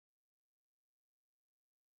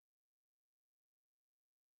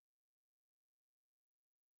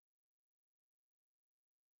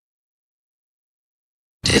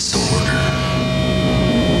Disorder,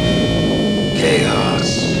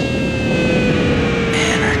 chaos,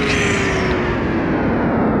 anarchy.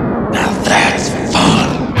 Now that's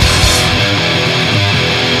fun.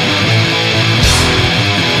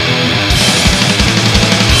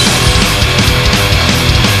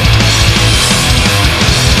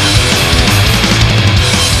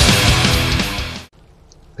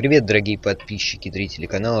 Привет, дорогие подписчики, зрители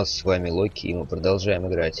канала, с вами Локи, и мы продолжаем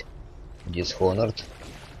играть в Dishonored.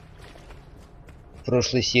 В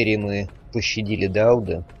прошлой серии мы пощадили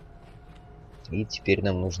Дауда, и теперь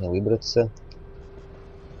нам нужно выбраться,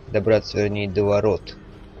 добраться, вернее, до ворот.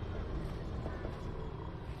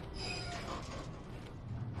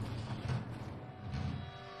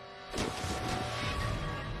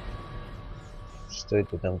 Что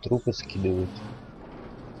это там, трупы скидывают?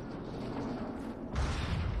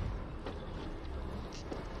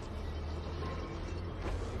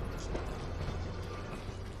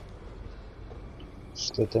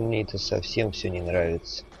 Что-то мне это совсем все не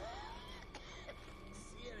нравится.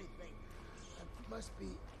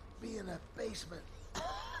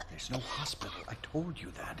 There's no hospital. I told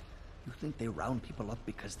you that. You think they round people up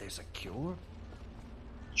because there's a cure?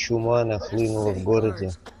 Чума нахлынула в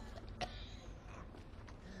городе.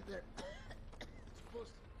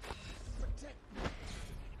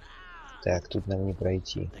 Так, тут нам не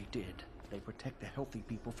пройти. They did. They protect the healthy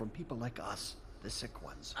people from people like us, the sick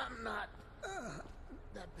ones. I'm not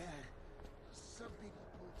that bad. Some people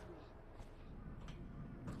pull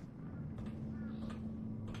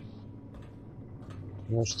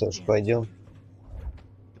through. Ну что ж, пойдем.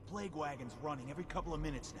 The plague wagon's running every couple of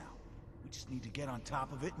minutes now. We just need to get on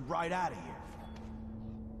top of it and ride out of here.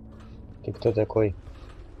 Ты кто такой?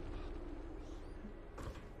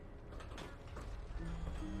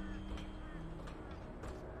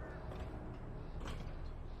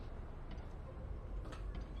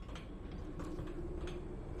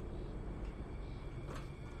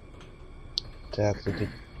 Так,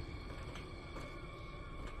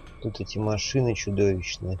 тут эти машины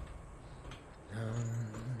чудовищные.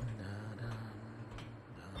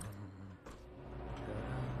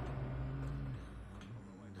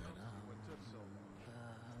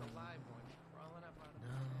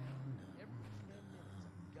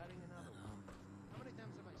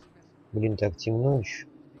 Блин, так темно еще.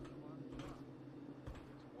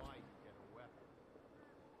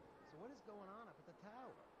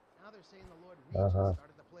 Ага.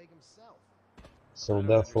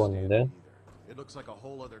 Солдафоны, да? It looks like a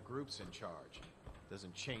whole other group's in charge.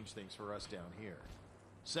 Doesn't change things for us down here.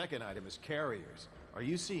 Second item is carriers. Are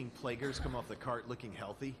you seeing plaguers come off the cart looking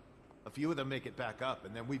healthy? A few of them make it back up,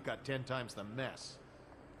 and then we've got 10 times the mess.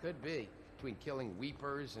 Could be. Between killing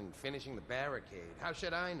weepers and finishing the barricade. How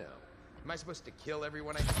should I know? Am I supposed to kill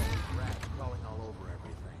everyone I see? Rats crawling all over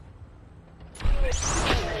everything.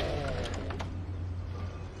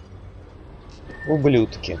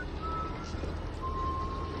 Ублюдки.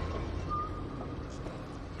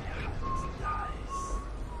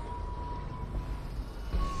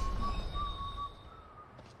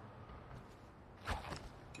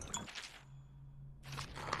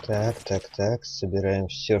 Так, собираем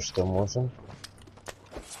все, что можем.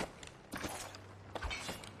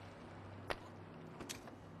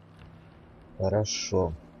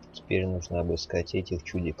 Хорошо. Теперь нужно обыскать этих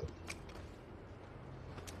чудиков.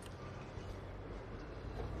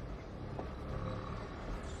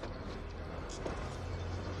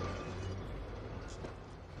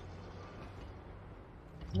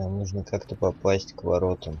 Нам нужно как-то попасть к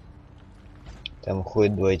воротам. Там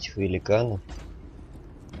ходят два этих великана.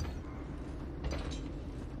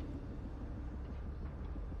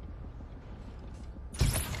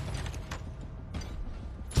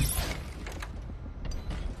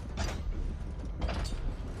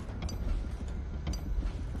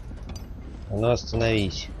 А ну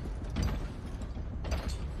остановись.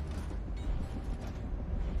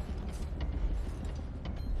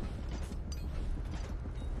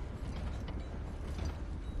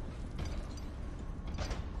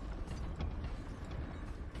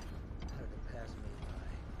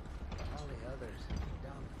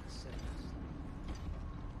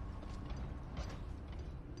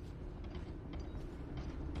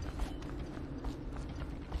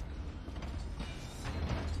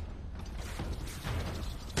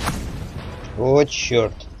 О,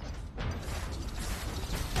 черт.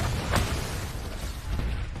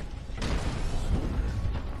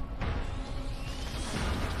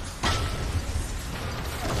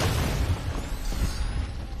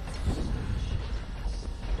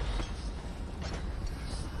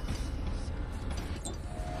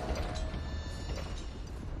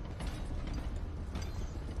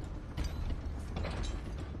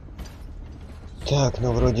 Так,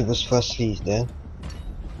 ну вроде бы спаслись, да?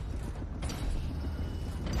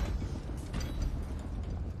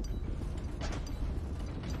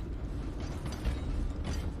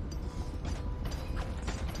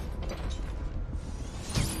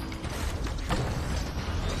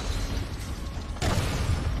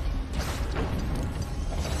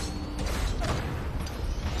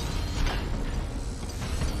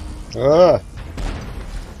 А!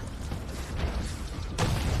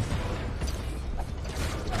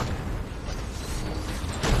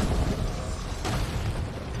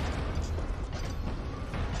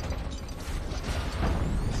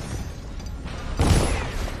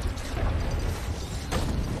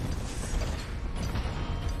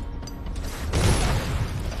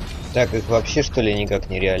 Так, их вообще что ли никак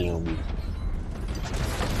нереально убить?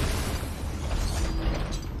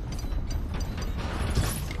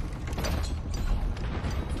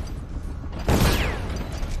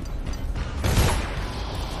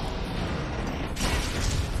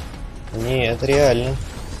 Нет, реально.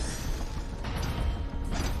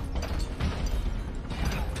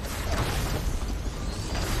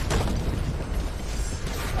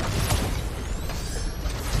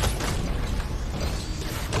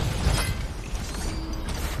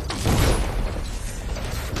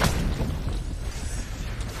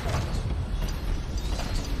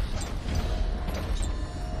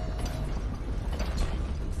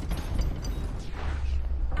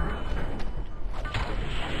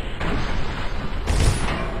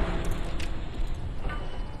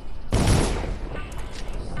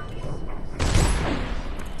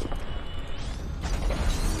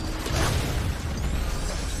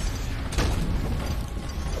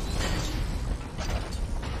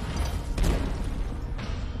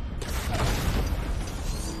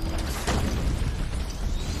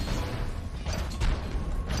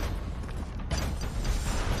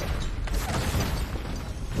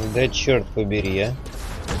 Да черт побери, а.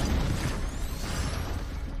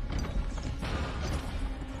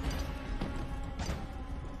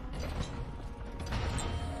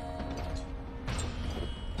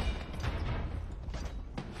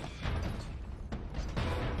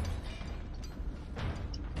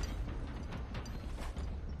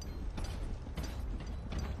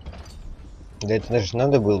 Да это даже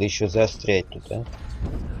надо было еще заострять тут, а.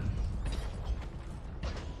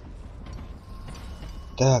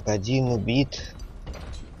 Так, один убит.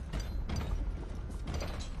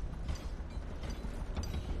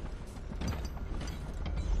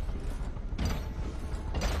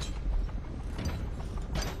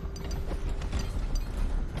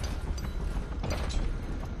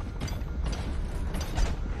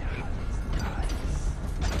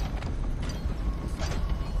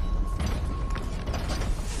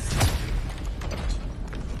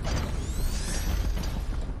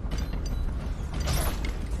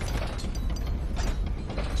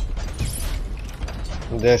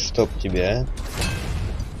 Да чтоб тебя, а.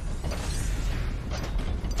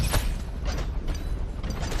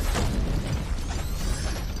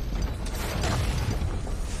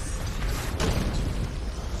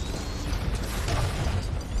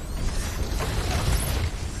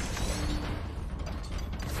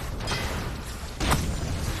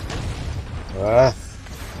 А.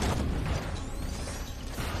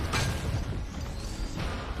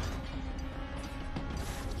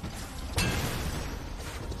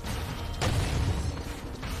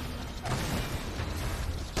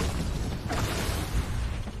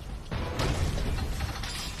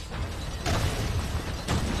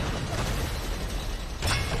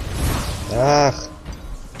 Ах,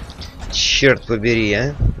 черт побери,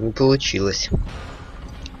 а, не получилось.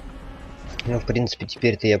 Ну, в принципе,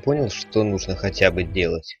 теперь-то я понял, что нужно хотя бы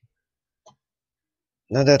делать.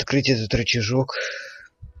 Надо открыть этот рычажок.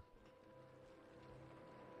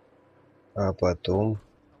 А потом...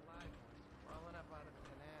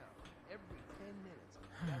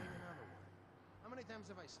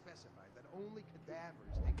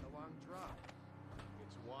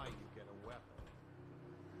 It's why you get a weapon.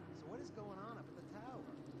 So what is going on up at the tower?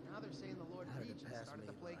 Now they're saying the Lord How did it Regent pass started me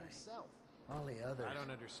the plague by? himself. All the others. I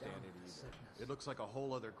don't understand down it with either. sickness. It looks like a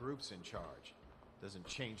whole other group's in charge. Doesn't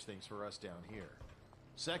change things for us down here.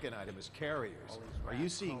 Second item is carriers. Are you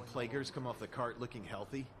seeing plaguers come off the cart looking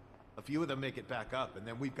healthy? A few of them make it back up, and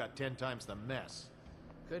then we've got 10 times the mess.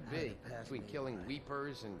 Could How be. did it pass Between me killing by?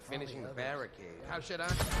 weepers and finishing the others. barricade. How should I?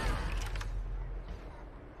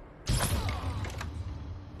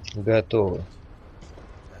 Готово.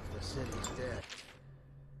 Half the city's dead.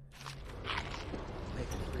 Make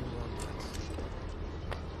it 3 more months.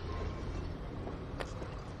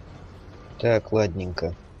 Так,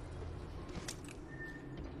 ладненько.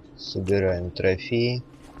 Собираем трофеи.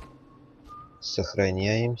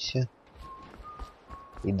 Сохраняемся.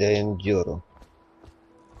 И даем дёру.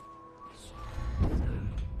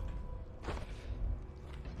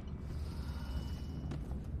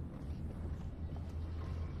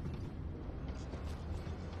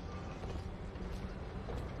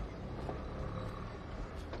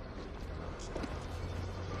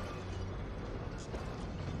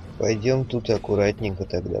 Пойдем тут аккуратненько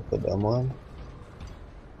тогда по домам.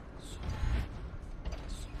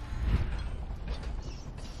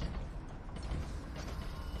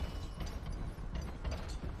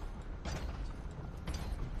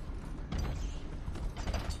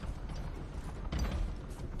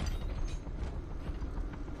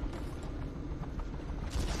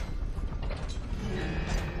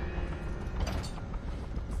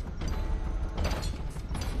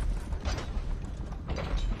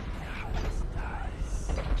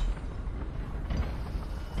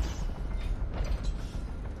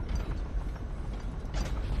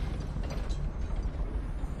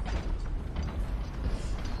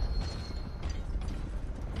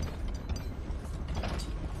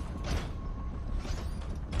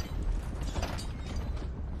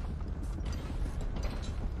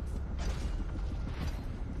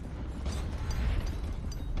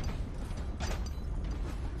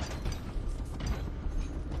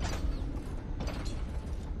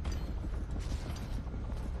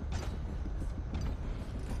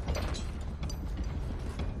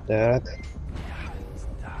 Так.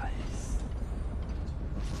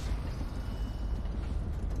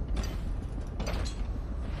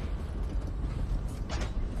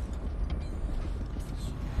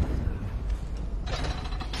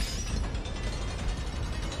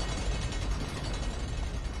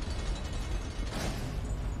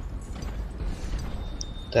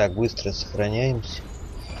 Так, быстро сохраняемся.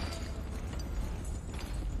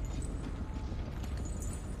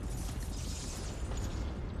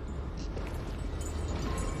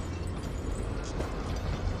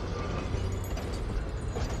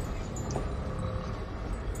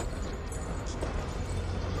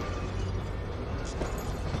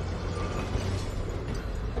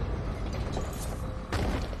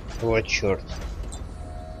 Вот черт.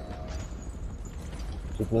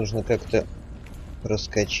 Тут нужно как-то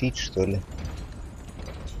проскочить, что ли.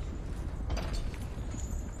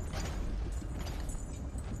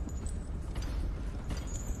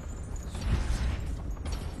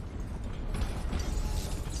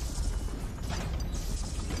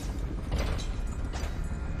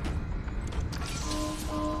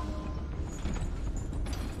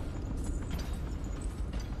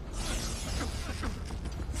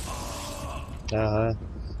 Ага.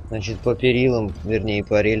 Значит, по перилам, вернее,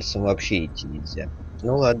 по рельсам вообще идти нельзя.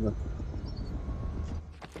 Ну ладно.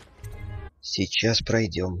 Сейчас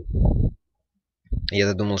пройдем.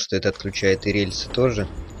 Я-то думал, что это отключает и рельсы тоже.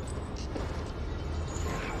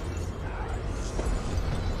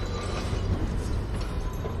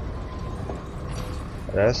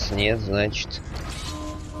 Раз нет, значит...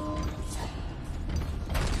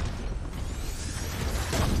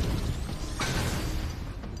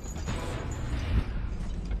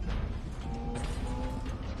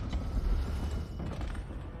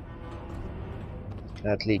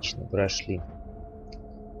 Отлично, прошли.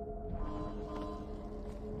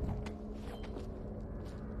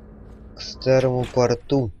 К старому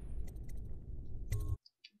порту.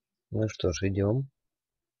 Ну что ж, идем.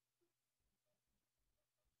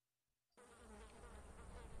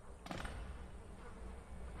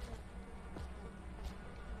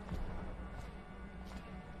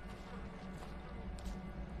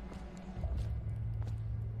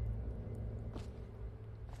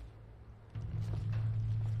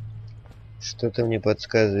 Что-то мне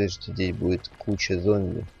подсказывает, что здесь будет куча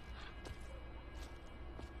зомби.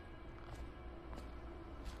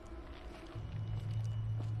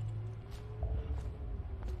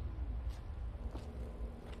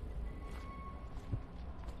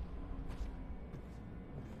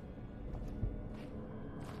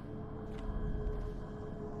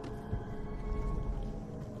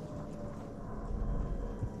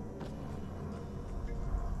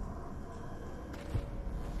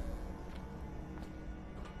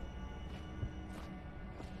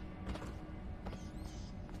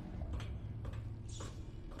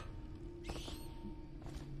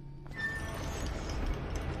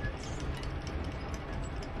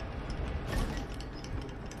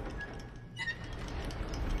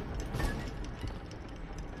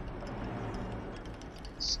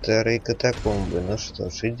 Старые катакомбы. Ну что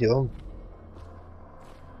ж, идем.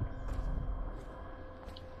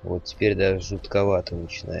 Вот теперь даже жутковато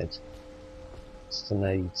начинается.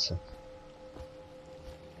 становиться.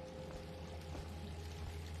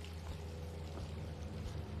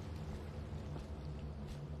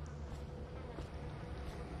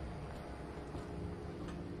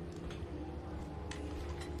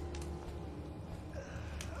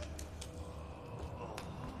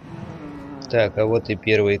 Так, а вот и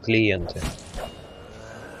первые клиенты.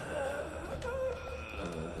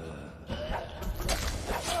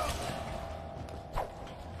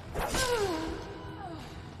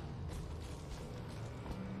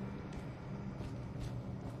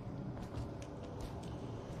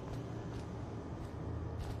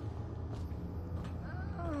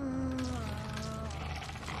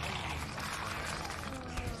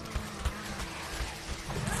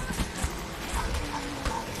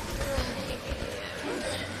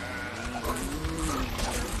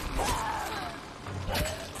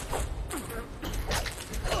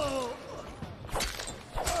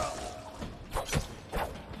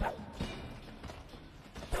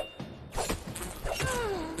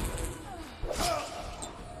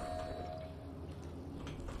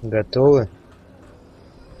 Готовы?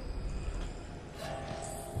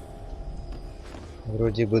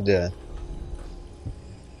 Вроде бы да.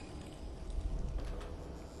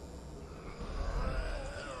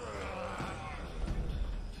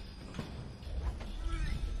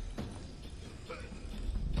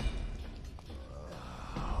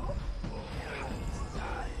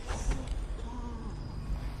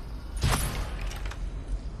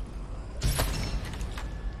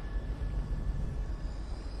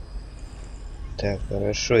 Так,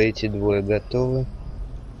 хорошо, эти двое готовы.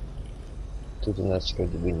 Тут у нас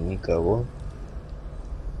вроде бы никого.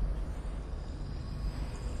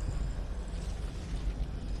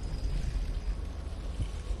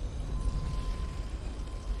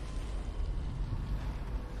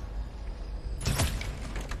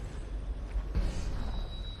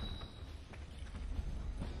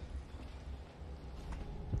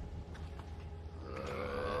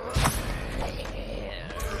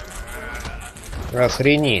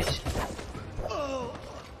 Охренеть.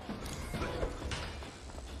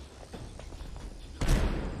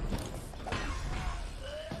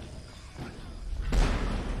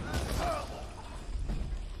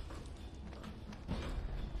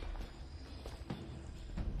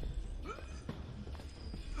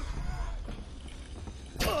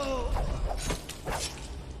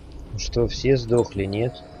 Что, все сдохли,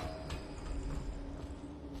 нет?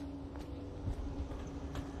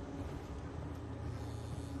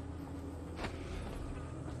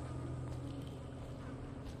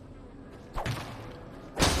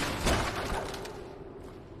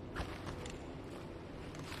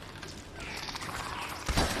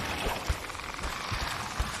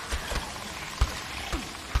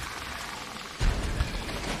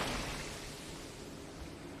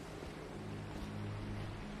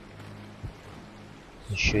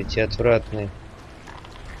 Еще эти отвратные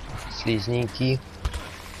слизняки.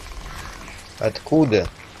 Откуда?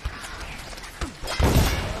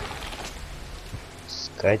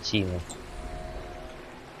 Скотина.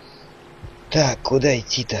 Так, куда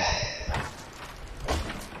идти-то?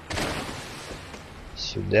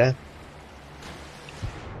 Сюда.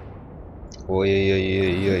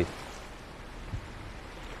 Ой-ой-ой-ой-ой.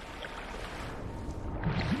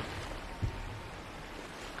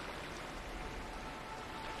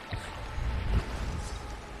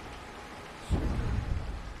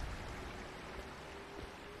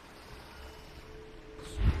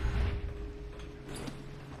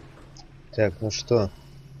 Так, ну что?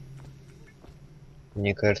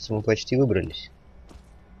 Мне кажется, мы почти выбрались.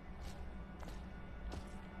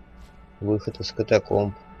 Выход из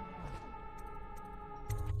катакомб.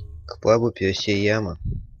 К пабу Пёсья Яма.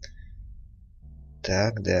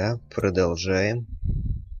 Так, да, продолжаем.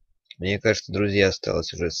 Мне кажется, друзья,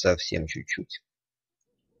 осталось уже совсем чуть-чуть.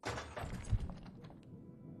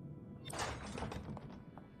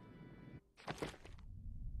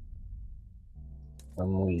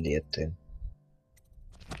 Амулеты.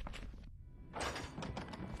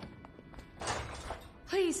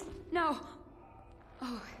 Please, no.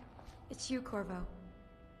 Oh, it's you, Corvo.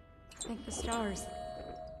 Thank the stars.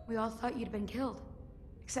 We all thought you'd been killed,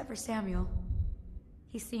 except for Samuel.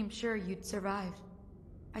 He seemed sure you'd survived.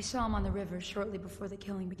 I saw him on the river shortly before the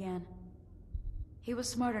killing began. He was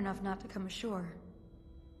smart enough not to come ashore,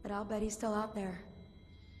 but I'll bet he's still out there.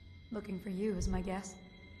 Looking for you is my guess.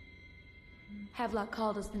 Havelock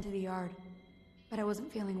called us into the yard, but I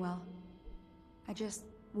wasn't feeling well. I just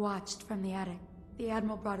watched from the attic. The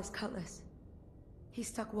Admiral brought his cutlass. He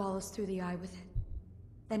stuck Wallace through the eye with it.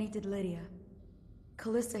 Then he did Lydia.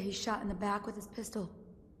 Callista he shot in the back with his pistol.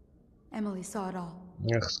 Emily saw it all.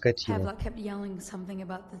 Ах, скотина. Havelock kept yelling something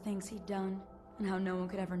about the things he'd done and how no one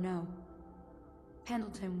could ever know.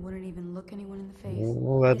 Pendleton wouldn't even look anyone in the face.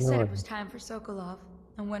 Ну They ладно, said it ладно. was time for Sokolov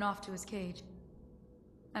and went off to his cage.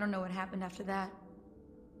 I don't know what happened after that.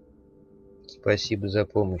 Спасибо за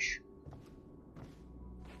помощь.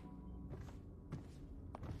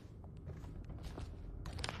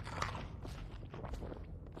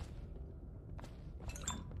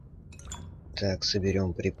 Так,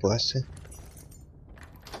 соберем припасы.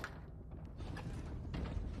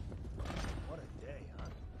 What a day, huh?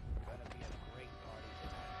 Gonna be a great party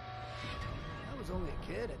tonight. I was only a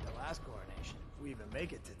kid at the last coronation. If we even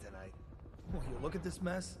make it to tonight. Well, you look at this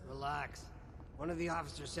mess. Relax. One of the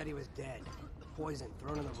officers said he was dead. Poisoned,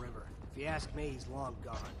 thrown in the river. If you ask me, he's long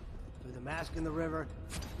gone. Threw the mask in the river,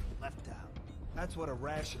 left out. That's what a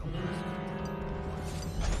rational person would do.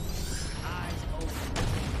 Eyes open.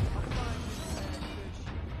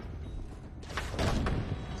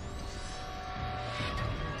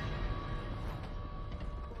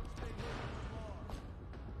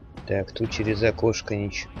 Так, тут через окошко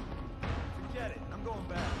ничего. Forget it. I'm going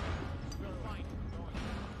back.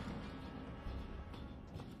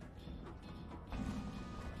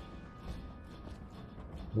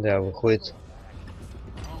 Да, выходит.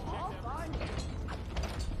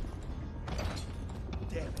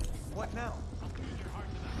 Damn it. What now?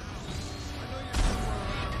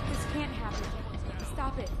 This can't happen.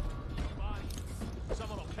 Stop it.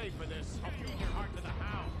 Someone will pay for this. I'll feed your heart to the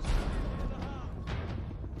hounds.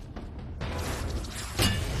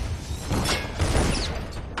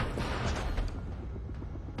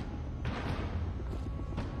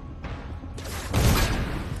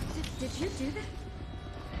 Did you do that?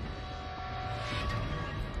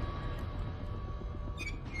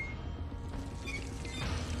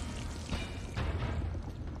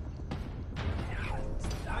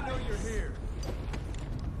 I know you're here.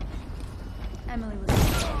 Emily was. Did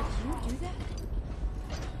you do that?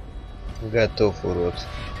 Готов, урод.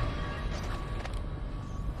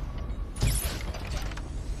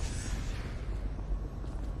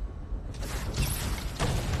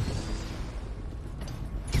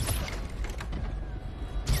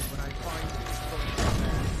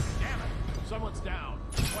 Someone's down.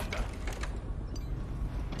 What the?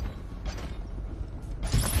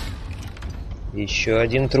 Еще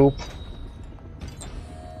один труп.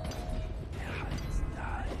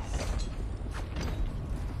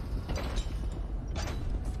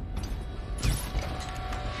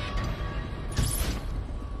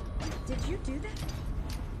 Did you do that?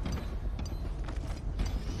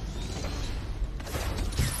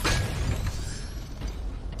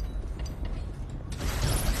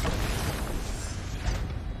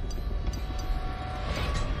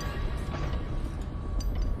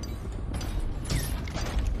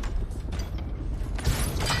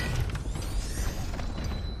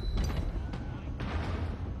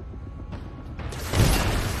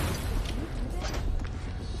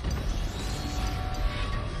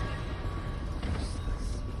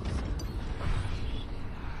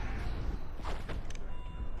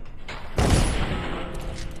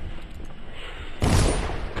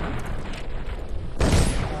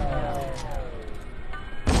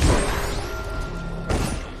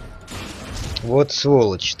 Вот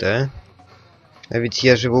сволочь-то, а. А ведь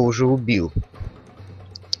я же его уже убил.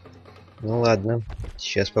 Ну ладно,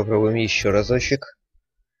 сейчас попробуем еще разочек.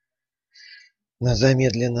 На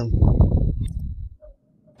замедленном.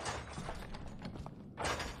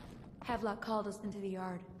 Havelock called us into the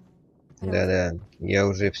yard. Да-да, я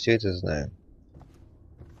уже все это знаю.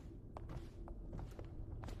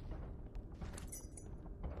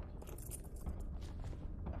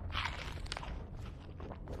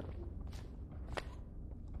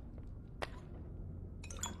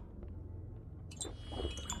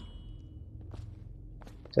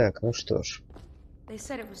 Так, ну что ж. They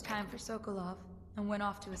said it was time for Sokolov and went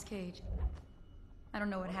off to his cage. I don't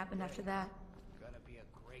know what happened after that. Gonna be a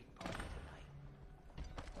great party tonight.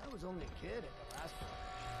 I was only a kid at the last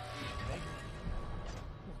coronation.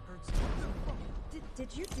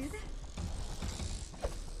 Did you do that?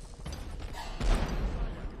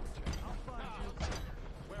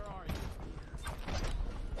 Where are you?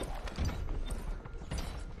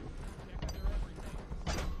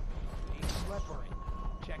 He's slippery.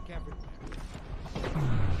 Check everywhere.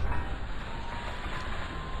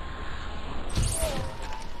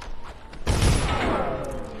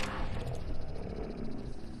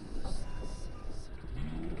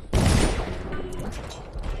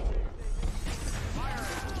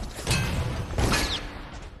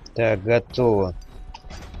 Так, готово.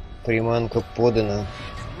 Приманка подана.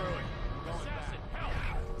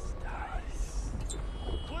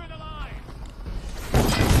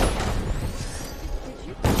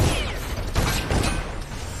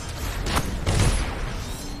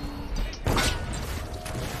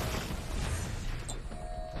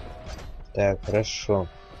 Так, хорошо.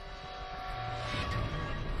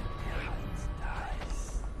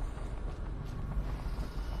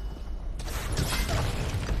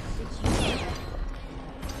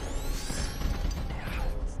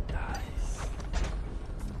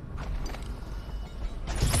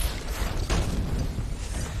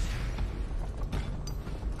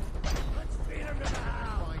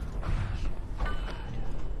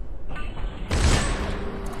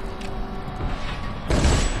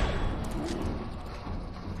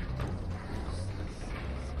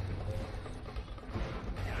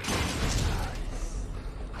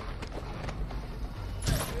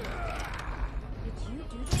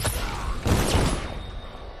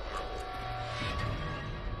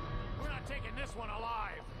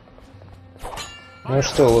 Ну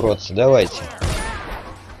что, уродцы, давайте.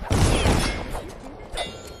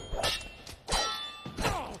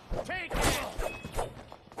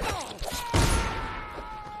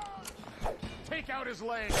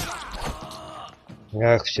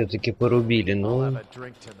 Ах, все-таки порубили, ну.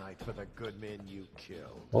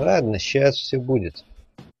 Ладно, сейчас все будет.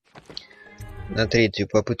 На третью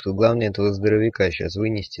попытку главное этого здоровяка сейчас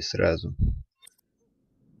вынести сразу.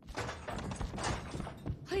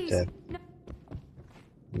 Так.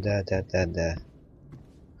 Да.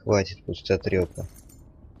 Хватит пустотрёпа.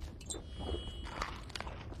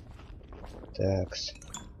 Такс.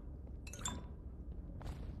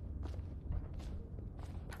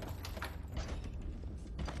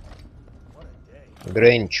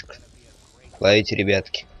 Грэнчик. Ловите,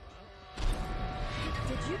 ребятки.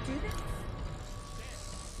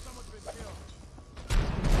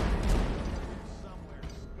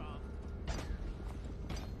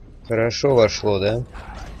 Хорошо вошло, да?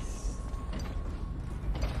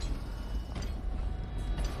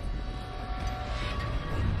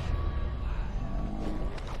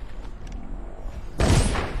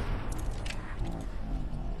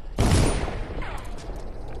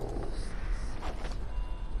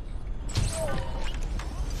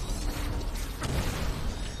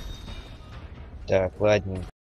 Так, ладненько.